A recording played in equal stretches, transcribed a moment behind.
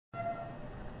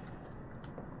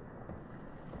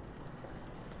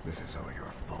This is all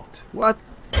your fault. What?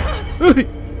 I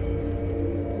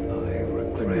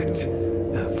regret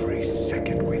every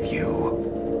second with you.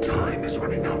 Time is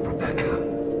running out, Rebecca.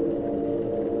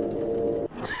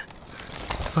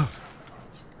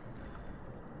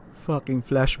 Fucking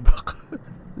flashback.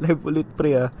 Live ulit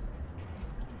pre ah.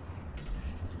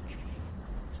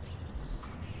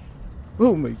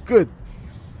 Oh my god.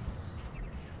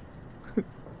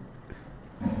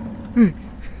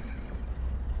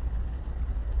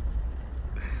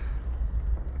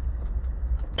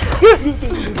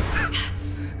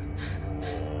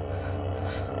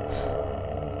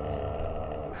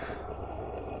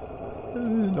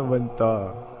 Ano naman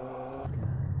ta?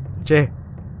 Che.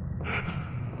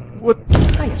 What?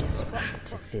 I just wanted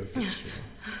to visit you.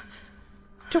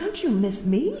 Don't you miss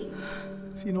me?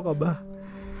 Sino ka ba?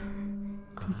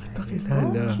 Hindi kita kilala.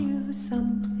 Brought you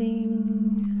something.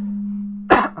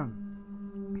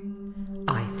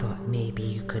 I thought maybe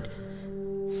you could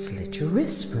slit your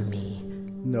wrist for me.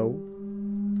 No.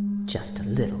 Just a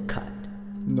little cut.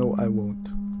 No, I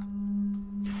won't.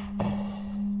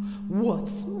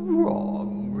 What's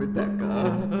wrong,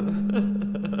 Rebecca?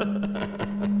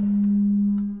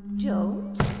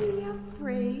 Don't be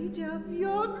afraid of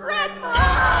your grandma!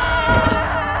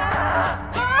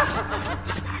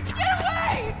 Get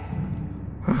away!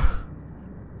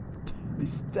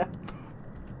 Is that?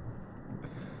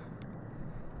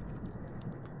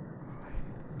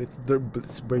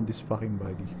 Let's burn this fucking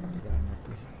body.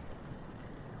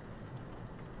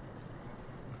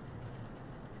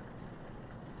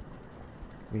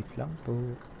 Wait lang po.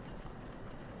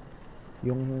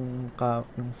 Yung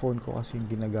phone ko kasi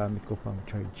yung ginagamit ko pang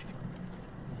charge.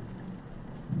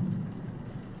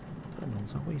 Tanong,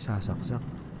 saan ko isasaksak?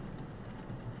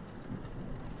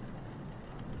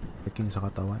 Peking sa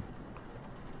katawan.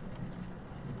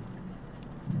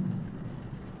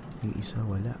 Yung isa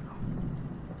wala.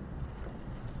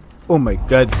 Oh my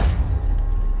god.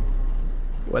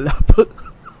 Wala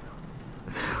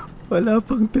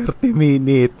pang 30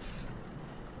 minutes.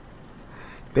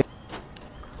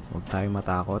 Huwag tayong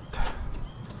matakot.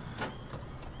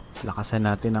 Lakasan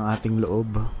natin ang ating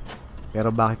loob.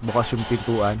 Pero bakit bukas yung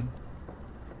pintuan?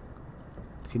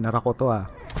 Sinara ko to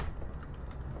ah.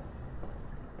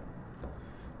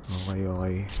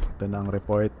 Okay. Ito na ang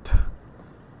report.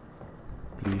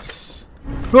 Please.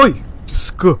 Hoy! Diyos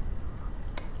ko!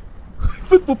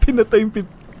 Ba't mo pinatay yung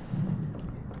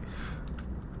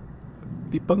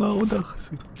Di pa nga ako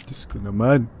kasi. Diyos ko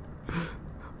naman.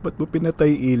 Ba't mo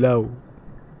pinatay ilaw?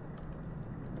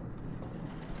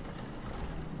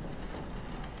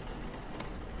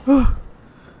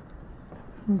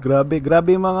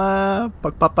 Grabe mga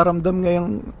pagpaparamdam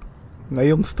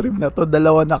ngayong stream na to.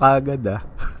 Dalawa na kagad ah.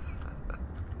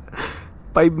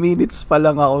 5 minutes pa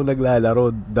lang ako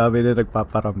naglalaro. Dami na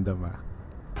nagpaparamdam ah.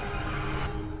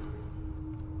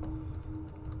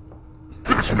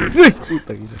 Ay!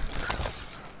 Putang ina.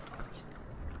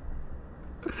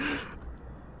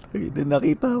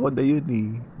 Nakita ko na yun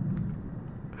eh.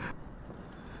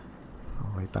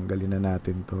 Okay, tanggalin na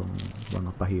natin tong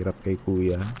mga pahirap kay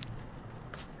kuya.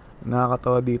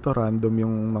 Nakakatawa dito, random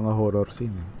yung mga horror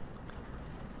scene eh.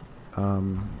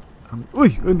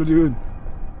 Uy! Ano yun?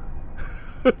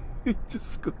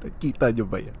 Diyos ko, nakita nyo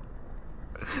ba yan?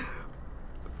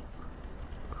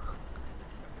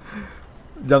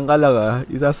 Diyan ka lang ah.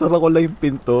 Isasara ko lang yung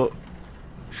pinto.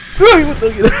 Ay!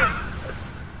 Putang ina.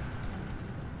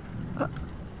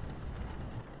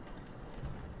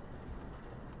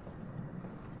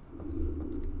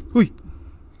 Huy!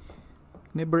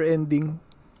 Never ending.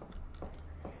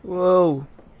 Wow!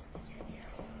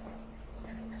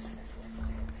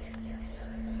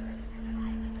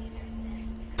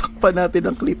 Takpan natin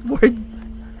ang clipboard.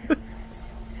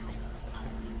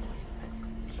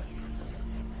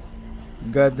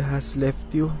 God has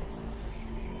left you.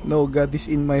 No, God is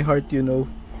in my heart, you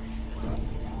know.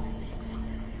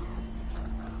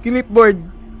 Clipboard.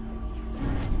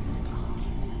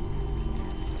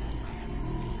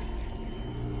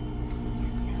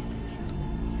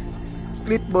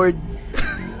 Clipboard.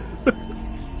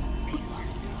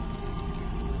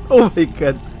 Oh my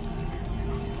god.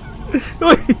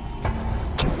 Uy.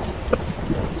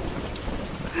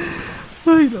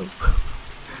 Ay no.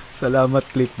 Salamat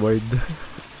clipboard.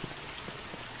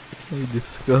 Ay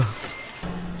Diyos ko.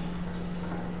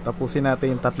 Tapusin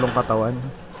natin yung 3 katawan.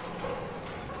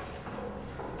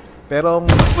 Pero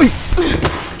uy.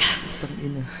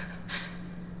 Tangina.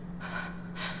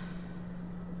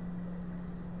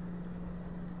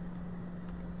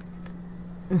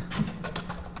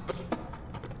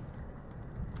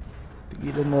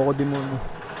 Tigilan mo ako, demonyo.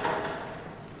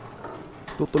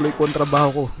 tutuloy ko ang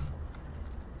trabaho ko.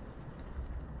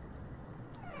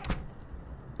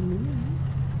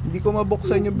 Hindi ko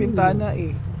mabuksan yung bintana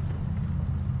eh.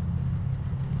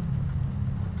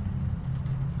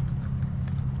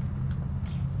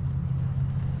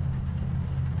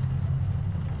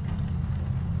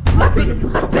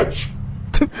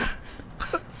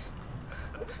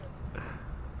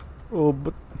 Oh,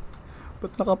 ba't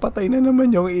nakapatay na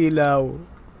naman yung ilaw?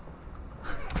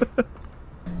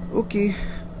 Okay.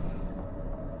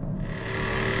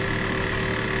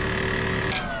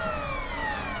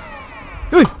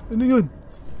 Hey! Ano yun?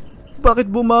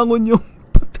 Bakit bumangon yung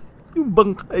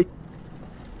bangkay?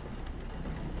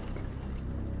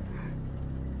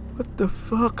 What the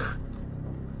fuck?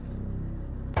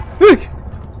 Hey!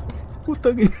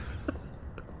 Putang ina.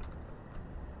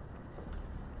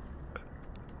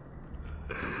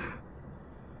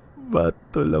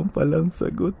 Bato lang palang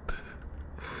sagot.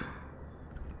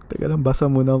 Teka lang,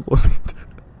 basa muna ang comment.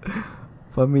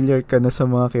 Familiar ka na sa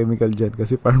mga chemical dyan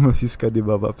kasi pharmacist ka, di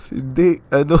ba, Paps? Hindi,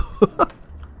 ano.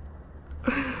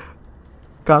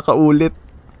 Kakaulit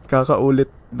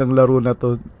ng laro na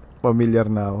to. Familiar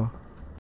na ako.